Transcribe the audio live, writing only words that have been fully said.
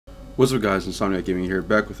What's up guys, Insomniac Gaming here,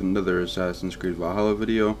 back with another Assassin's Creed Valhalla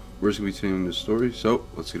video. We're just going to be continuing the story, so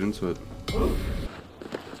let's get into it.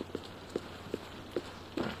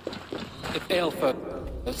 If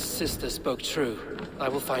Aelfir's sister spoke true, I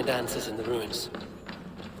will find answers in the ruins.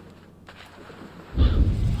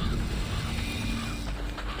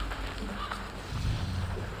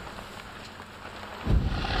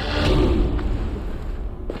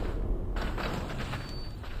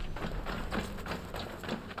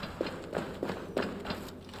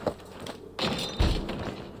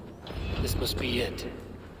 This must be it.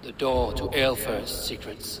 The door to Aelfir's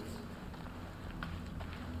secrets.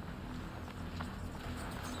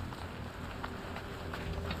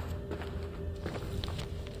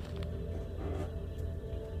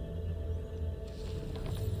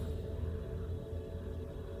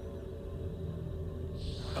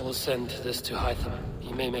 I will send this to Hytham.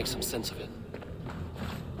 He may make some sense of it.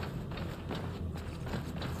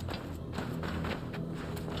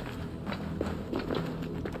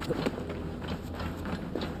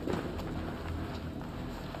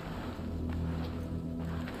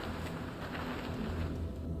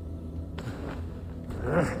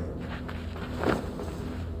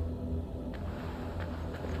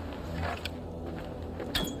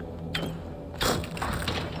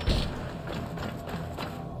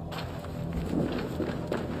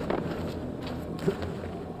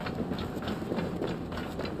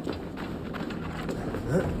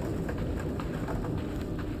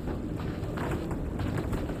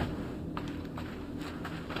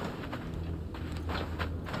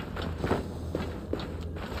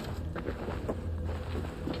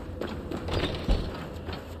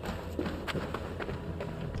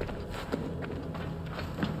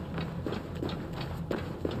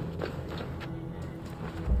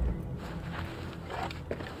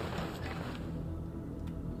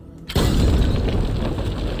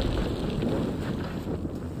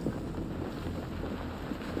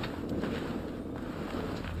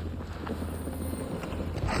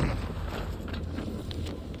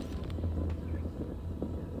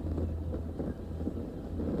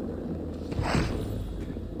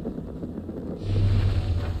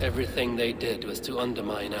 Everything they did was to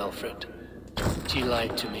undermine Alfred. She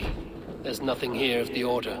lied to me. There's nothing here of the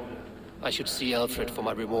Order. I should see Alfred for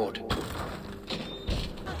my reward.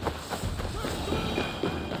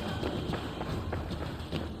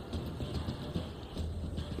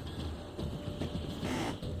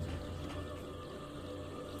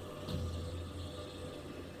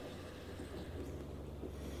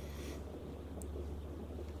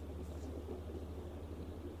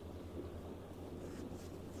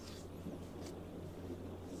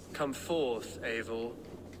 Come forth, Eivor.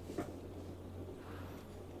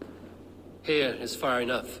 Here is far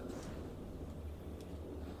enough.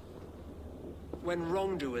 When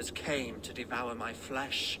wrongdoers came to devour my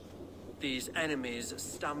flesh, these enemies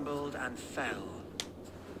stumbled and fell.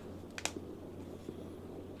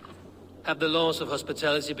 Have the laws of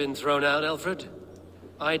hospitality been thrown out, Alfred?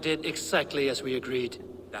 I did exactly as we agreed.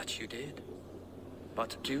 That you did.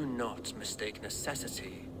 But do not mistake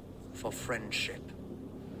necessity for friendship.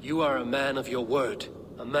 You are a man of your word,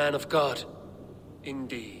 a man of God.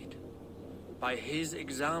 Indeed. By his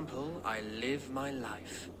example, I live my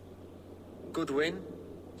life. Goodwin?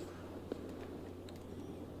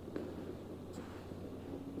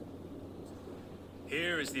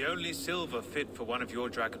 Here is the only silver fit for one of your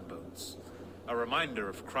dragon boats. A reminder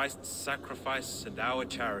of Christ's sacrifice and our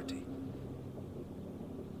charity.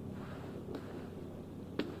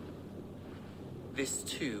 This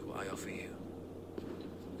too I offer you.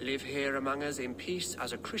 Live here among us in peace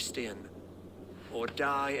as a Christian, or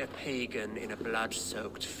die a pagan in a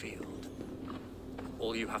blood-soaked field.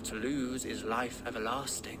 All you have to lose is life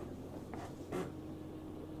everlasting.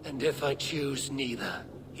 And if I choose neither?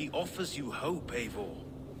 He offers you hope, Eivor.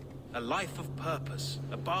 A life of purpose,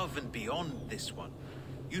 above and beyond this one.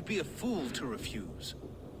 You'd be a fool to refuse.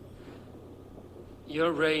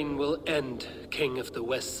 Your reign will end, King of the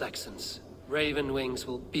West Saxons. Raven wings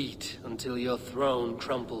will beat until your throne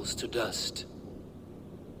crumbles to dust.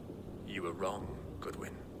 You were wrong,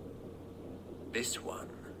 Goodwin. This one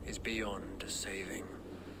is beyond saving.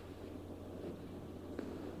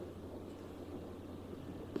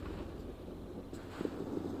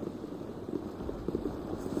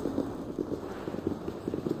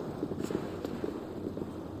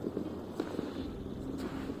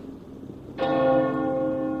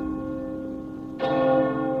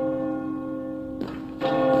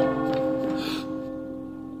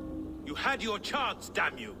 Had your chance,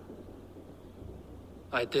 damn you!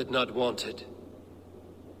 I did not want it.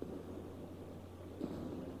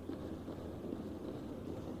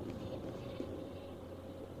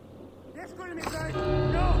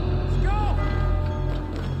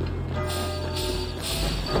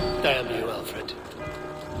 Damn you, Alfred.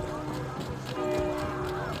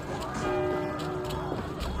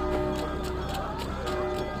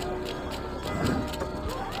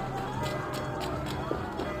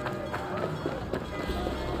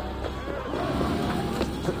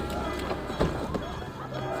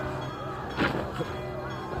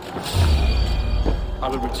 I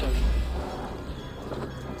will return.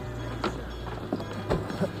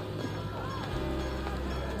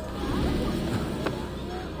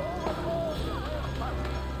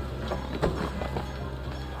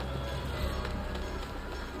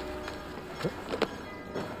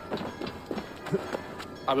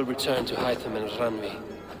 I will return to Hytham and Ranvi.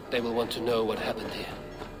 They will want to know what happened here.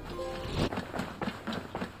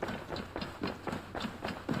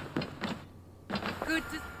 Good.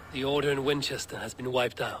 The Order in Winchester has been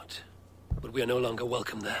wiped out, but we are no longer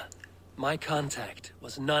welcome there. My contact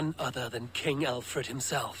was none other than King Alfred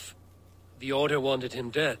himself. The Order wanted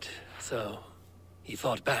him dead, so he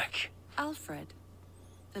fought back. Alfred.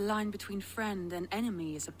 The line between friend and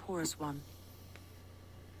enemy is a porous one.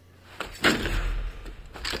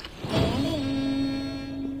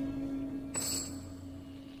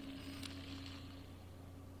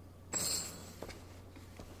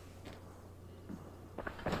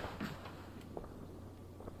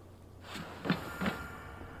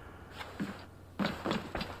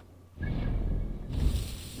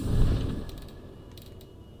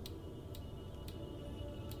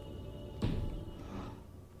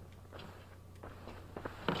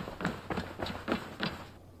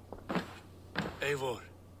 Eivor,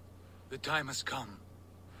 the time has come.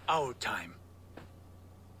 Our time.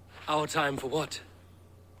 Our time for what?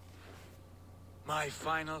 My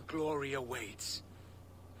final glory awaits.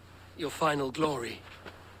 Your final glory.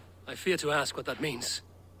 I fear to ask what that means.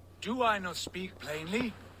 Do I not speak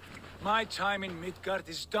plainly? My time in Midgard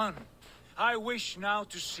is done. I wish now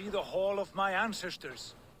to see the hall of my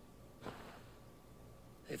ancestors.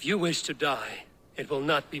 If you wish to die, it will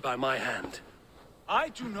not be by my hand. I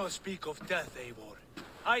do not speak of death, Eivor.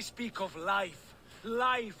 I speak of life.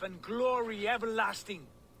 Life and glory everlasting.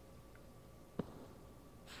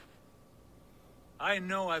 I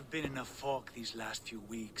know I've been in a fog these last few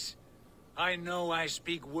weeks. I know I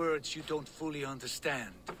speak words you don't fully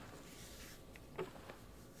understand.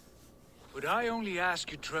 But I only ask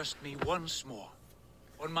you trust me once more.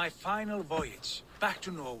 On my final voyage, back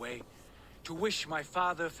to Norway, to wish my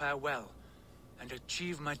father farewell, and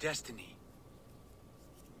achieve my destiny.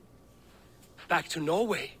 Back to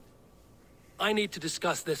Norway? I need to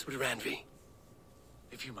discuss this with Ranvi.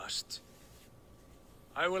 If you must.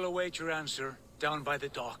 I will await your answer down by the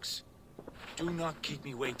docks. Do not keep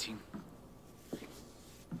me waiting.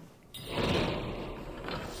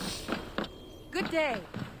 Good day.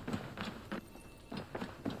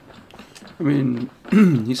 I mean,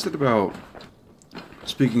 he said about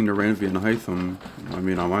speaking to Ranvi and Hytham. I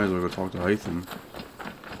mean, I might as well go talk to Hytham.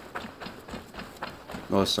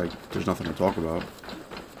 Unless, like, there's nothing to talk about.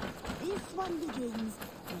 This one begins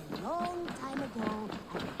a long time ago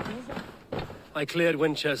at the desert. I cleared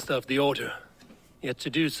Winchester of the Order. Yet to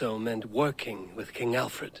do so meant working with King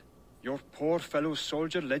Alfred. Your poor fellow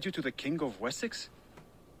soldier led you to the King of Wessex?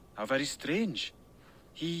 How very strange.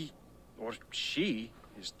 He, or she,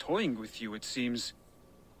 is toying with you, it seems.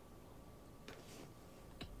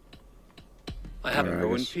 I haven't Yeah,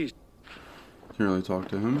 Go in guess peace. Can't really talk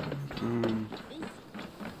to him.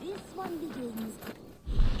 This one begins.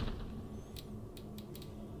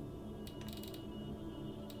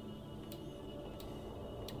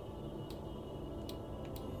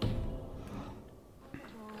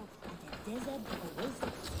 At the desert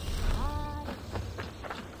oasis.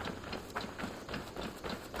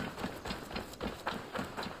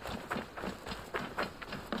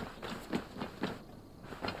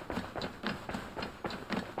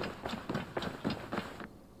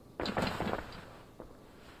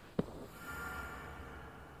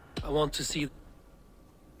 I want to see...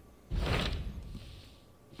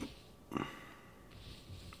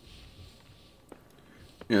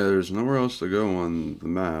 Yeah, there's nowhere else to go on the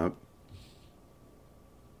map.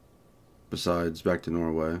 Besides back to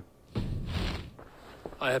Norway.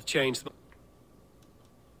 I have changed...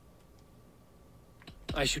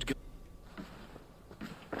 I should go...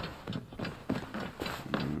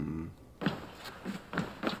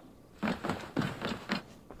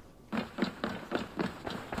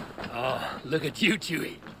 Oh, look at you,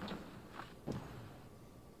 Chewie.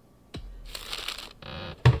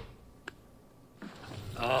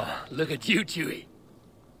 Oh, look at you, Chewie.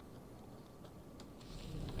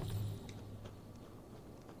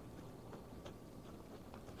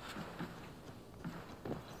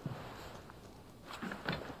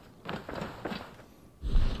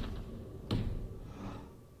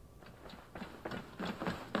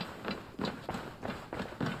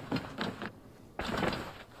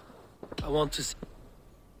 want to see...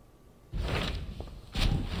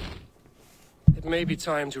 It may be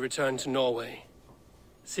time to return to Norway.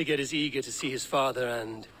 Sigurd is eager to see his father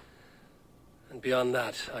and beyond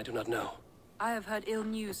that, I do not know. I have heard ill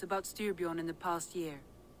news about Styrbjorn in the past year.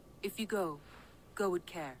 If you go, go with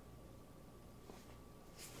care.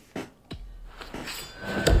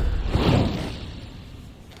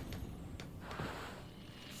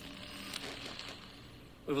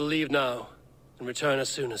 We will leave now, and return as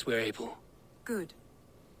soon as we're able. Good.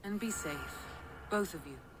 And be safe. Both of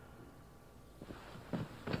you.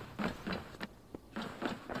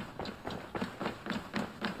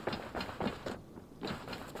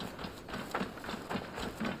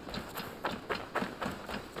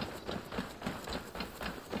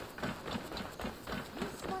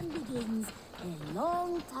 This one begins a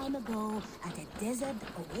long time ago at a desert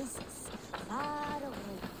oasis, far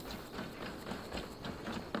away.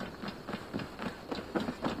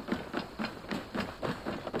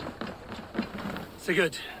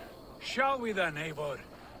 Sigurd, Shall we then, Eivor?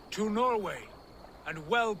 To Norway, and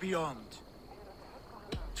well beyond.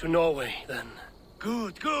 to Norway, then.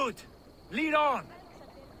 Good, good. Lead on.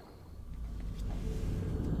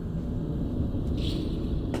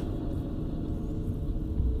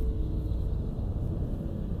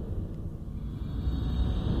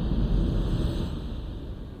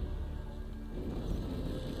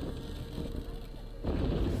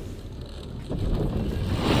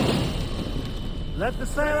 Let the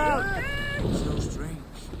sail out! So strange.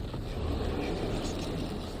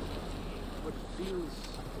 What feels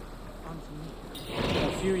unfamiliar.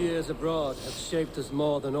 A few years abroad have shaped us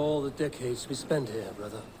more than all the decades we spent here,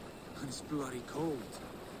 brother. And it's bloody cold.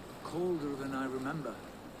 Colder than I remember.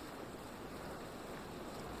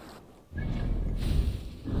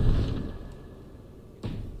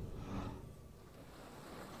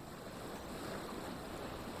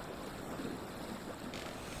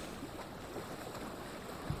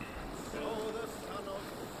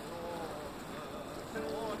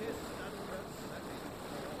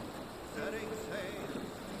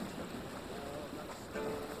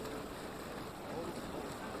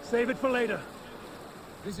 Save it for later.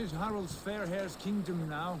 This is Harald's fair hair's kingdom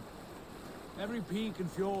now. Every peak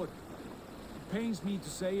and fjord. It pains me to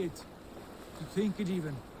say it, to think it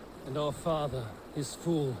even. And our father, his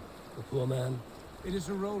fool, the poor man. It is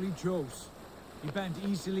a role he chose. He bent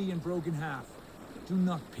easily and broke in half. Do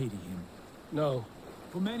not pity him. No.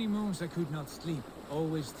 For many moons I could not sleep,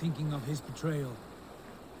 always thinking of his betrayal.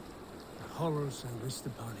 The horrors I wished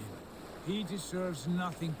upon him. He deserves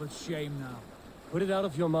nothing but shame now. Put it out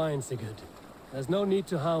of your mind, Sigurd. There's no need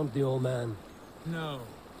to hound the old man. No.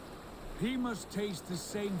 He must taste the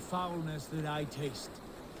same foulness that I taste.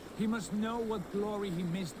 He must know what glory he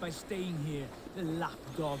missed by staying here, the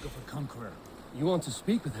lapdog of a conqueror. You want to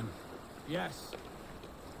speak with him? Yes.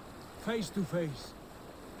 Face to face.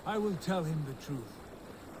 I will tell him the truth.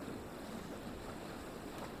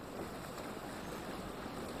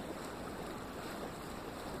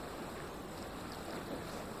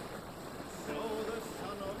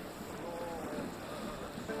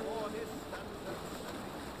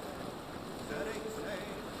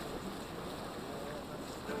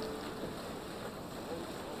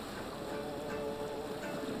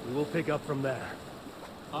 We will pick up from there.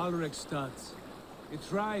 Alrekstad. It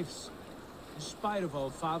thrives. In spite of our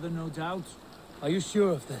father, no doubt. Are you sure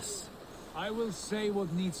of this? I will say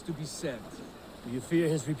what needs to be said. Do you fear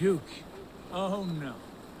his rebuke? Oh no.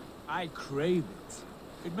 I crave it.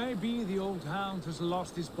 It may be the old hound has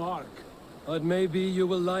lost his bark. Or it may be you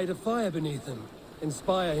will light a fire beneath him.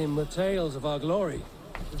 Inspire him with tales of our glory.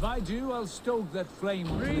 If I do, I'll stoke that flame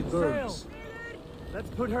until it burns. Let's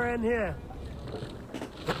put her in here.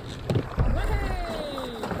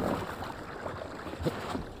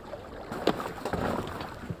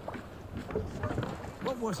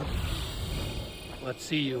 What was it? What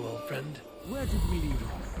see you, old friend? Where did we leave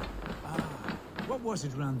off? Ah, what was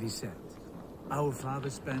it Randy said? Our father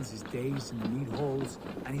spends his days in the mead halls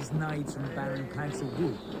and his nights on barren planks of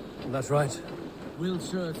wood. That's right. We'll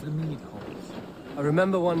search the mead halls. I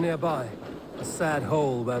remember one nearby. A sad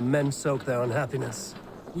hole where men soak their unhappiness.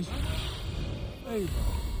 Hey,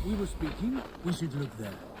 we were speaking. We should look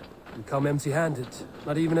there. And come empty-handed.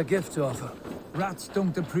 Not even a gift to offer. Rats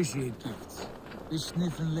don't appreciate gifts. They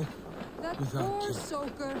sniff and lick. That Without poor kill.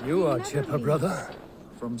 soaker. You are never chipper, leaves. brother.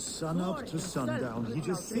 From sunup to sundown, he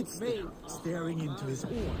just sits there, staring into his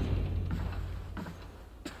horn.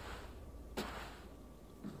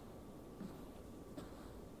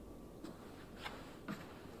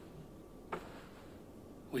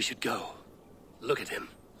 We should go. Look at him.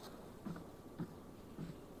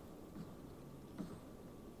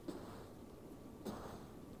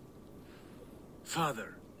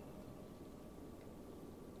 Father.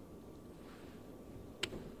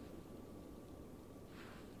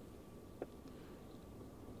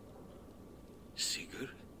 Sigurd?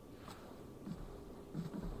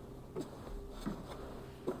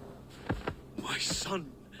 My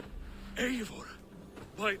son, Eivor!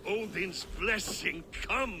 By Odin's blessing,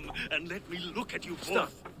 come and let me look at you both.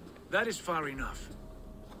 Stop. That is far enough.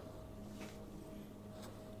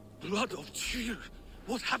 Blood of Tyr!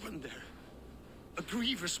 What happened there? A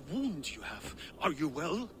grievous wound you have. Are you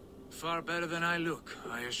well? Far better than I look,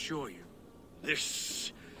 I assure you.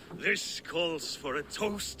 This calls for a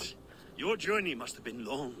toast. Your journey must have been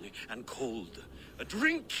long and cold. A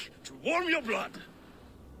drink to warm your blood.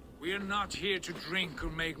 We are not here to drink or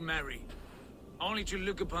make merry. Only to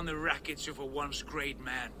look upon the rackets of a once great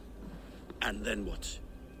man. And then what?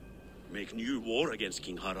 Make new war against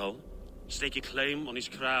King Harald? Stake a claim on his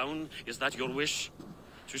crown? Is that your wish?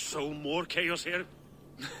 To sow more chaos here?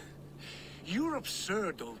 You're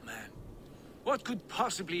absurd, old man. What could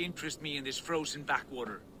possibly interest me in this frozen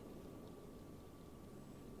backwater?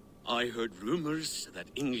 I heard rumors that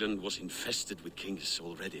England was infested with kings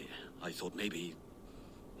already. I thought maybe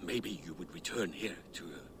you would return here to...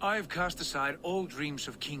 I've cast aside all dreams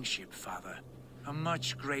of kingship, father. A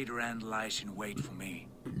much greater end lies in wait for me.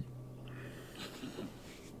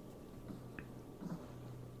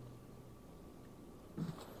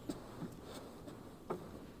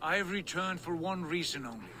 I have returned for one reason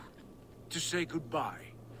only. To say goodbye.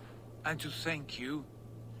 And to thank you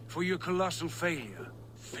for your colossal failure.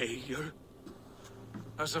 Failure?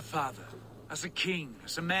 As a father, as a king,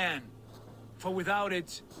 as a man. For without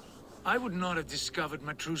it, I would not have discovered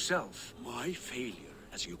my true self. My failure,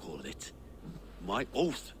 as you call it. My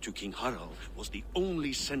oath to King Harald was the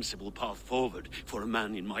only sensible path forward for a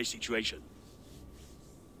man in my situation.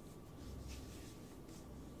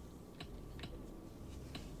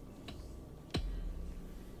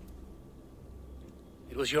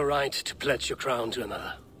 It was your right to pledge your crown to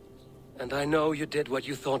another. And I know you did what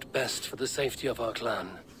you thought best for the safety of our clan.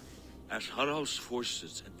 As Harald's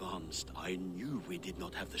forces advanced, I knew we did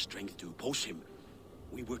not have the strength to oppose him.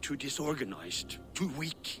 We were too disorganized, too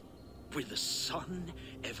weak. With the sun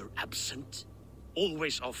ever absent,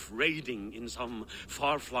 always off raiding in some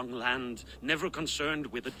far-flung land, never concerned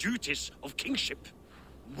with the duties of kingship.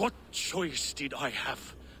 What choice did I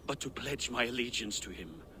have but to pledge my allegiance to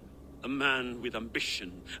him? A man with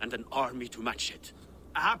ambition and an army to match it.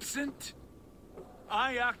 Absent?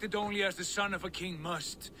 I acted only as the son of a king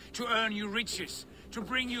must, to earn you riches, to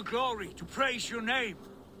bring you glory, to praise your name.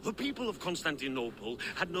 The people of Constantinople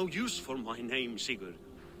had no use for my name, Sigurd.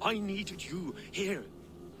 I needed you here.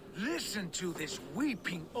 Listen to this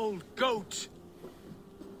weeping old goat.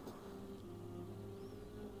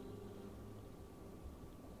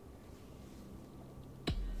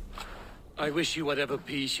 I wish you whatever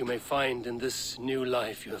peace you may find in this new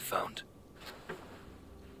life you have found.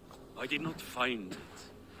 I did not find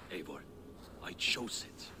it, Eivor. I chose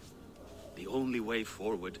it. The only way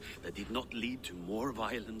forward that did not lead to more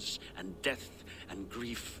violence and death and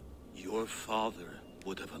grief. Your father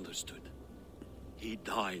would have understood. He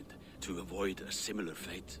died to avoid a similar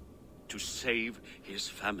fate. To save his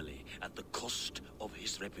family at the cost of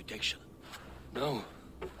his reputation. No.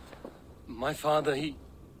 My father, he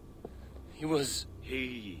was...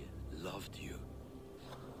 He loved you.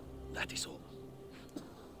 That is all.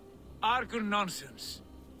 Argon nonsense.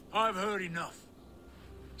 I've heard enough.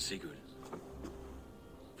 Sigurd,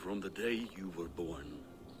 from the day you were born,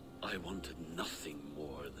 I wanted nothing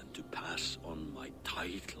more than to pass on my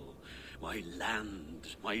title, my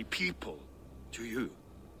land, my people, to you.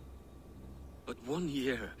 But 1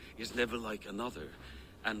 year is never like another,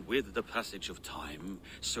 and with the passage of time,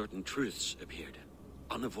 certain truths appeared,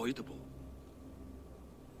 unavoidable.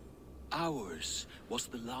 Ours was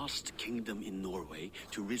the last kingdom in Norway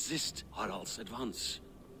to resist Harald's advance.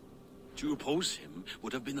 To oppose him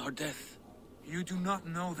would have been our death. You do not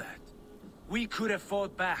know that. We could have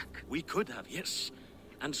fought back. We could have, yes,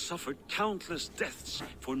 and suffered countless deaths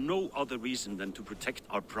for no other reason than to protect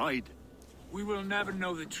our pride. We will never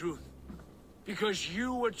know the truth, because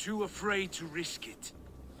you were too afraid to risk it.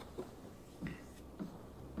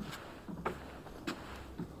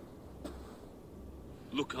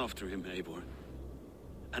 Look after him, Eivor.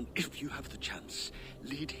 And if you have the chance,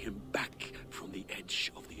 lead him back from the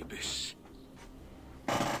edge of the abyss.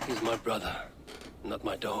 He's my brother, not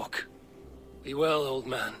my dog. Be well, old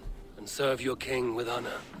man, and serve your king with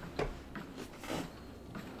honor.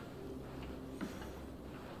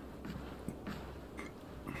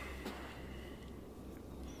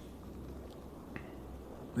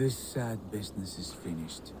 This sad business is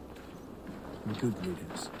finished. and good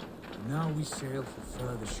riddance. Now we sail for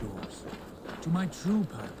further shores. To my true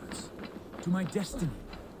purpose. To my destiny.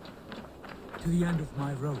 To the end of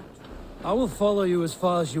my road. I will follow you as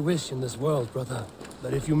far as you wish in this world, brother.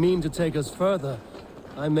 But if you mean to take us further,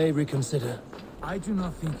 I may reconsider. I do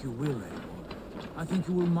not think you will, Eivor. I think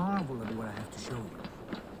you will marvel at what I have to show you.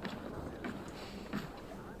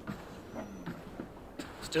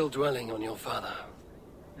 Still dwelling on your father?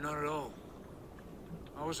 Not at all.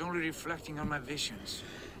 I was only reflecting on my visions,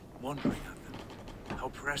 wondering at them. How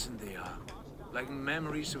present they are, like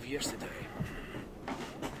memories of yesterday.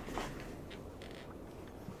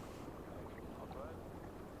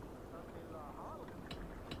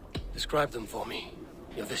 Describe them for me,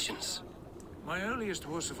 your visions. My earliest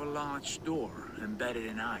was of a large door embedded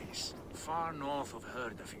in ice, far north of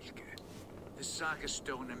Herdafylke. The saga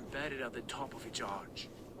stone embedded at the top of its arch.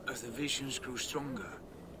 As the visions grew stronger,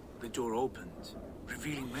 the door opened,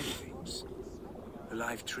 revealing many things. The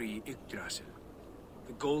life tree Yggdrasil,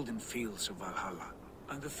 the golden fields of Valhalla,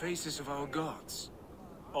 and the faces of our gods.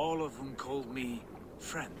 All of whom called me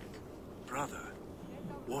friend, brother,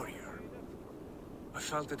 warrior. I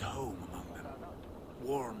felt at home among them,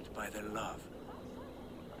 warmed by their love.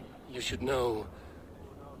 You should know,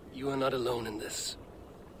 you are not alone in this.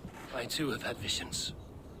 I too have had visions.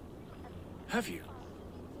 Have you?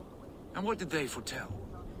 And what did they foretell?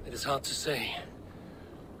 It is hard to say.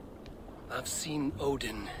 I've seen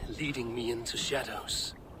Odin leading me into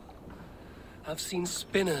shadows. I've seen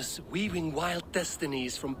spinners weaving wild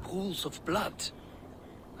destinies from pools of blood.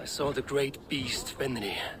 I saw the great beast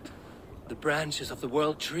Fenrir, the branches of the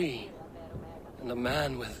world tree, and a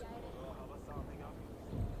man with...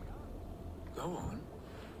 Go on.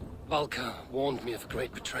 Valka warned me of a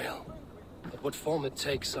great betrayal. But what form it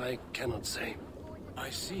takes, I cannot say. I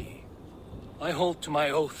see. I hold to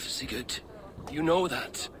my oath, Sigurd. You know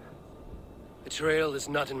that. Betrayal is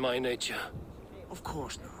not in my nature. Of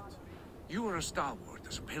course not. You are as stalwart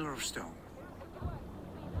as a pillar of stone.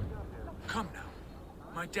 Come now.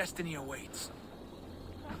 My destiny awaits.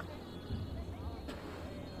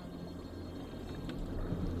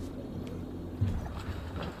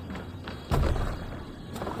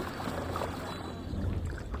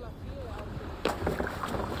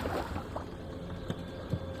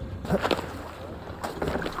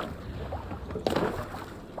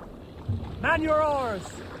 Man your oars!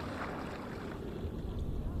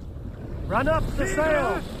 Run up the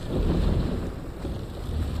sail!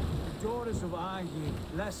 The daughters of Aegir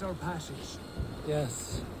bless our passage.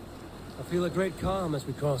 Yes. I feel a great calm as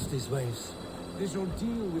we cross these waves. This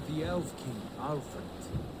ordeal with the Elf King, Alfred.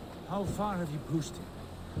 How far have you pushed him?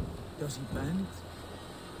 Does he bend?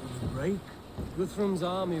 Will he break? Guthrum's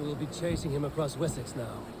army will be chasing him across Wessex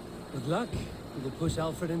now. With luck, he will push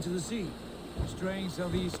Alfred into the sea. Strange how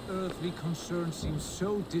these earthly concerns seem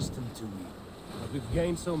so distant to me. But we've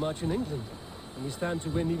gained so much in England, and we stand to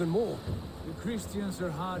win even more. The Christians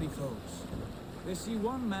are hardy foes. They see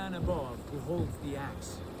one man above who holds the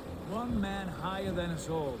axe. One man higher than us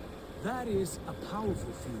all. That is a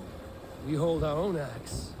powerful feud. We hold our own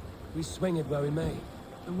axe. We swing it where we may.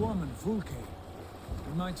 The woman, Fulke.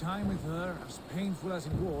 In my time with her, as painful as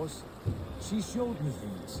it was, she showed me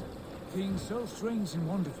things. Things so strange and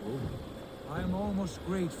wonderful. I am almost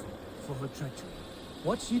grateful for her treachery.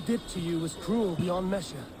 What she did to you was cruel beyond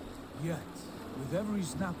measure. Yet, with every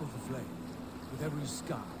snap of the flame, with every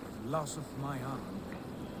scar, loss of my arm,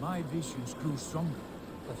 my visions grew stronger.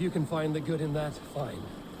 If you can find the good in that, fine.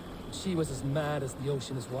 She was as mad as the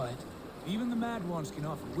ocean is wide. Even the mad ones can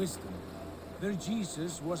offer wisdom. Their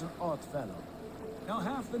Jesus was an odd fellow. Now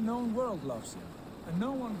half the known world loves him. And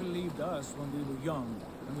no one believed us when we were young,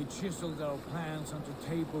 and we chiseled our plans onto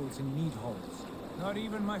tables in meat halls. Not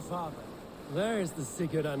even my father. There's the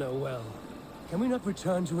Sigurd I know well. Can we not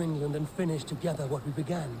return to England and finish together what we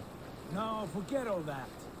began? No, forget all that.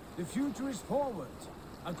 The future is forward.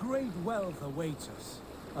 A great wealth awaits us.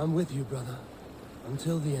 I'm with you, brother.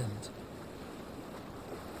 Until the end.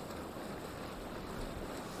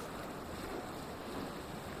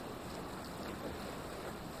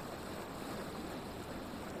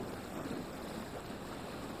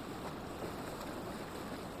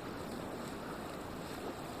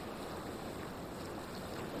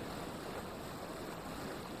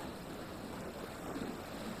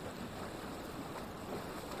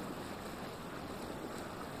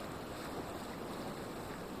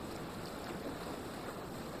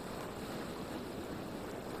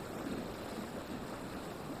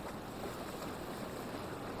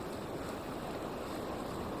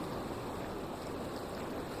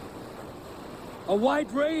 A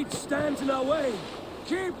white rage stands in our way.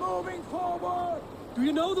 Keep moving forward! Do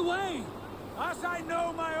you know the way? As I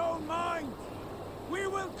know my own mind, we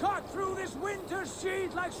will cut through this winter's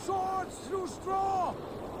sheet like swords through straw.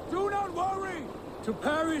 Do not worry. To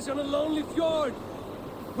perish on a lonely fjord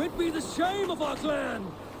would be the shame of our clan.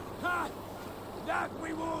 Ha! That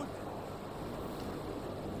we would.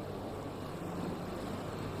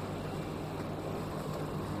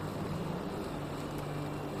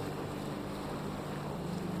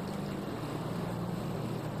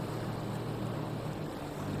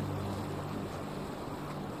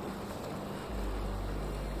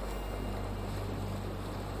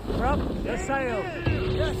 Up the sail.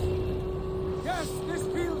 Yes. Yes, this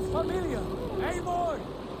feels familiar. Eivor,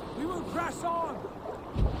 we will press on.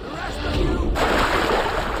 The rest of you.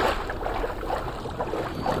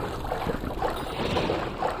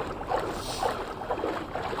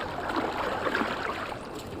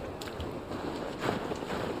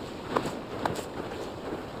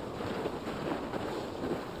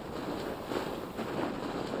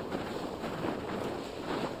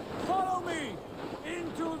 Follow me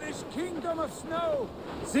into this kingdom of snow.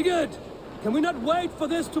 Sigurd, can we not wait for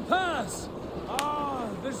this to pass? Ah,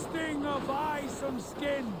 the sting of ice on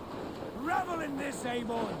skin. Revel in this,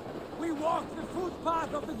 Eivor. We walk the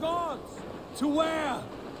footpath of the gods. To where?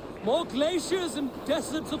 More glaciers and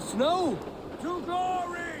deserts of snow? To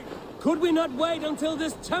glory! Could we not wait until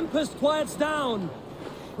this tempest quiets down?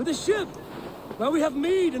 With a ship, where we have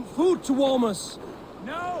meat and food to warm us.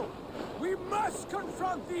 No! We must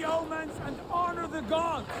confront the omens and honor the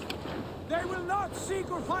gods! They will not seek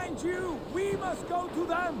or find you! We must go to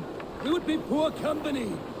them! We would be poor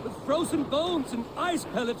company, with frozen bones and ice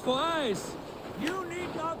pellets for eyes. You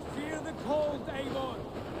need not fear the cold, Eivor.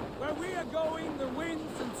 Where we are going, the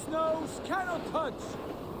winds and snows cannot touch.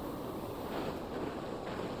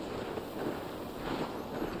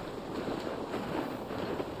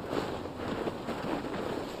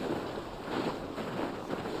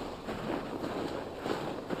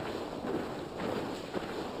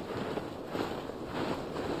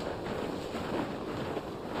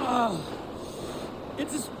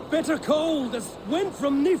 It's as bitter cold as wind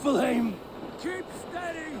from Niflheim. Keep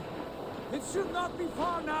steady! It should not be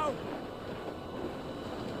far now.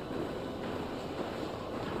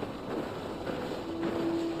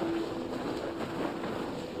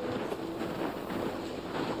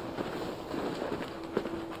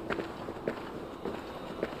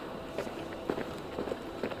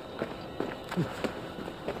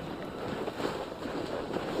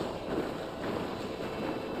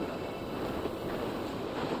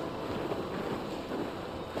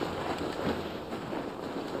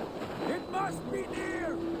 Be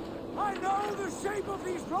near! I know the shape of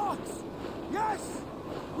these rocks! Yes!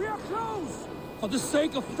 We are close! For the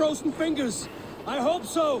sake of frozen fingers, I hope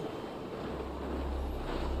so!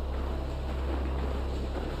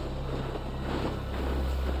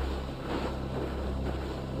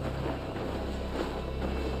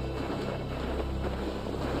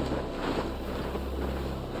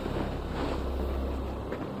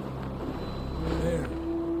 There.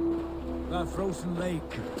 That frozen lake.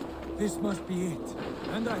 This must be it.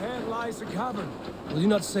 And ahead lies a cavern. Will you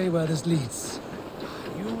not say where this leads?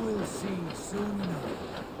 You will see soon enough.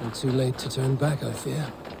 And too late to turn back, I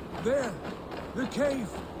fear. There! The cave!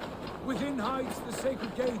 Within hides the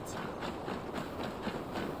sacred gate.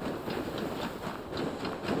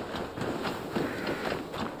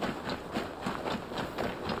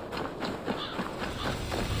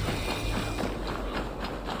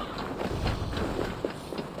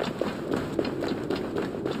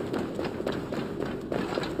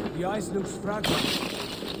 The ice looks fragile.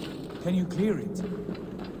 Can you clear it?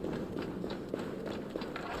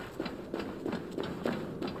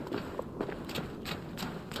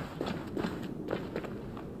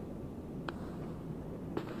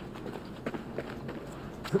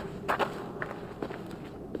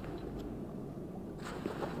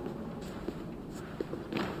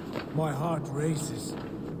 My heart races.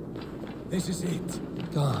 This is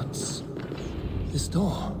it. Gods. This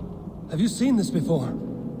door. Have you seen this before?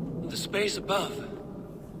 The space above.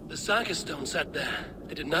 The Saga stone sat there,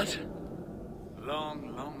 did it not?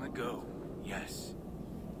 Long, long ago, yes.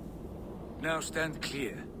 Now stand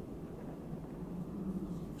clear.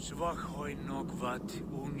 Svachhoi nogvat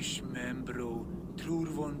uns membro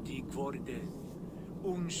trurvondi gvorde.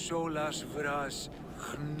 Uns solas vras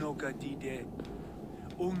chnogadide.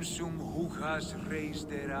 Unsum huchas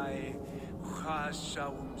reisderae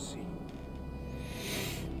chasaumsi.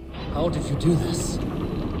 How did you do this?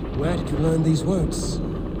 Where did you learn these words?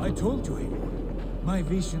 I told you, Eivor. My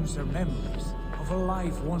visions are memories of a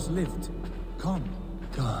life once lived. Come.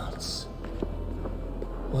 Gods.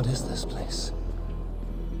 What is this place?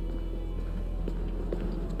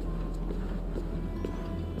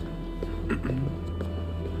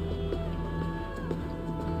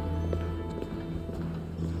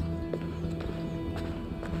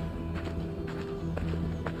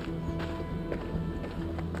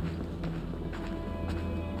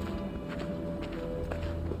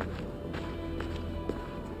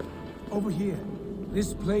 Over here.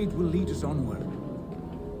 This blade will lead us onward.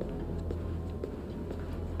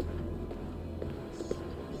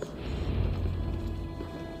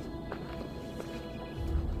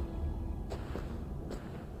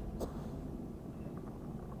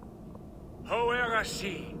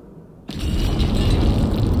 See.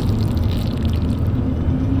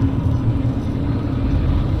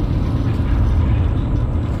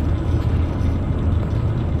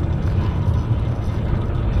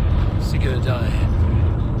 Sigurd,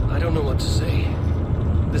 I don't know what to say.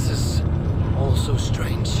 This is all so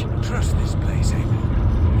strange. Trust this place,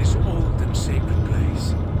 Eivor. This old and sacred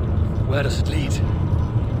place. Where does it lead?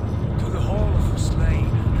 To the Hall of the Slain,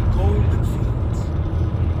 the Golden Fields.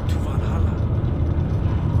 To Valhalla.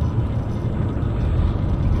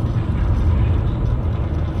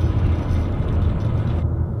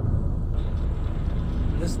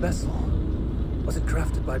 This vessel, was it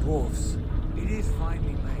crafted by dwarves? It is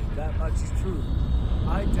finely made, that much is true.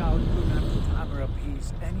 I doubt Gunnar could hammer a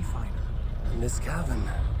piece any finer. And this cavern,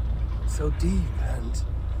 so deep and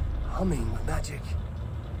humming with magic.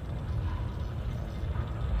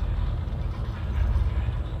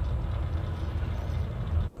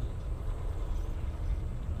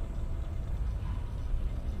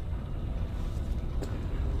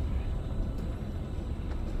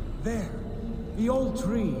 There, the old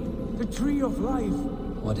tree, the tree of life.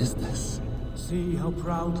 What is this? See how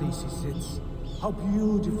proudly she sits, how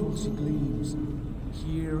beautiful she gleams.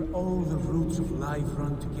 Here all the roots of life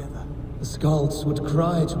run together. The Skalds would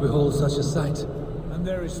cry to behold such a sight. And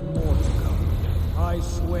there is more to come. I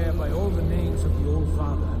swear by all the names of the Old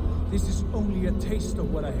Father, this is only a taste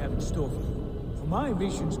of what I have in store for you. For my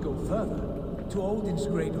visions go further, to Odin's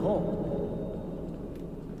great hall.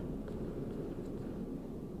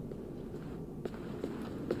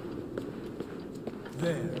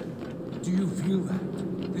 There. Do you feel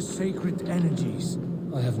that? The sacred energies.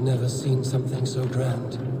 I have never seen something so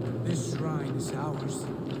grand. This shrine is ours.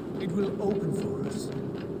 It will open for us.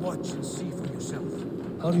 Watch and see for yourself.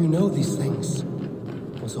 How do you know these things?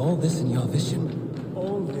 Was all this in your vision?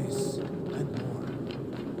 All this and more.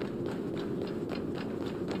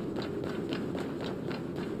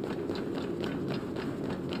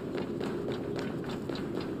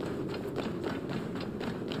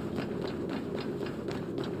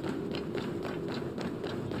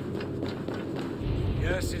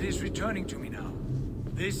 Yes, it is returning to me now.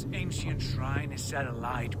 This ancient shrine is set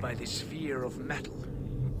alight by the sphere of metal.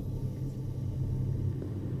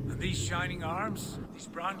 And these shining arms, these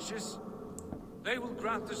branches, they will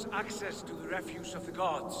grant us access to the refuse of the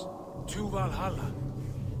gods, to Valhalla.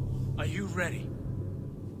 Are you ready?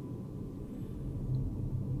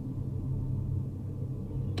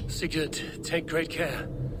 Sigurd, take great care.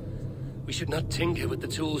 We should not tinker with the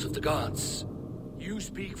tools of the gods. You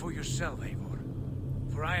speak for yourself, Eivor.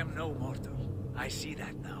 For I am no mortal. I see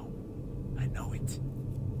that now. I know it.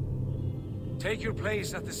 Take your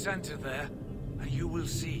place at the center there, and you will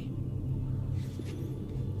see.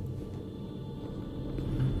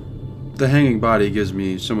 The hanging body gives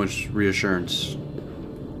me so much reassurance.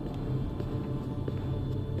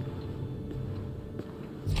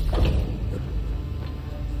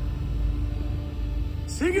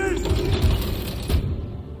 Sigurd!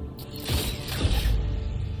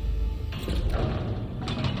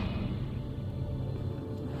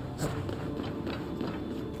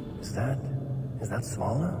 Is that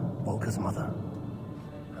Svala, Volka's mother?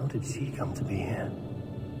 How did she come to be here?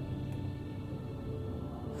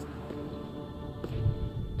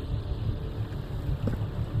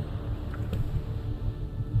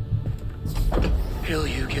 Hill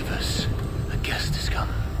you give us. A guest has come.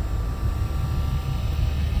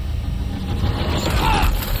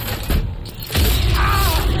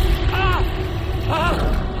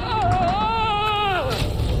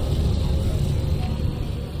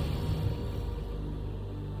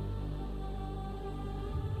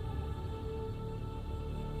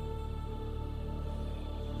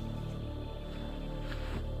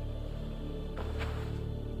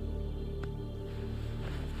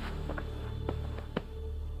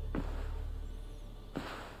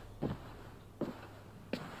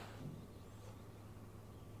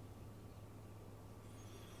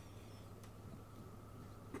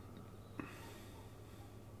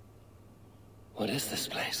 What is this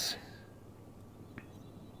place?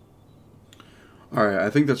 Alright, I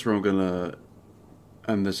think that's where I'm gonna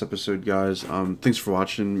end this episode, guys. Thanks for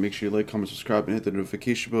watching. Make sure you like, comment, subscribe, and hit the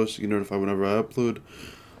notification bell so you get notified whenever I upload.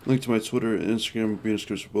 Link to my Twitter and Instagram will be in the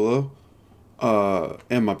description below.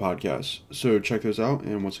 And my podcast. So check those out.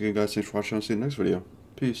 And once again, guys, thanks for watching. I'll see you in the next video.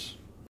 Peace.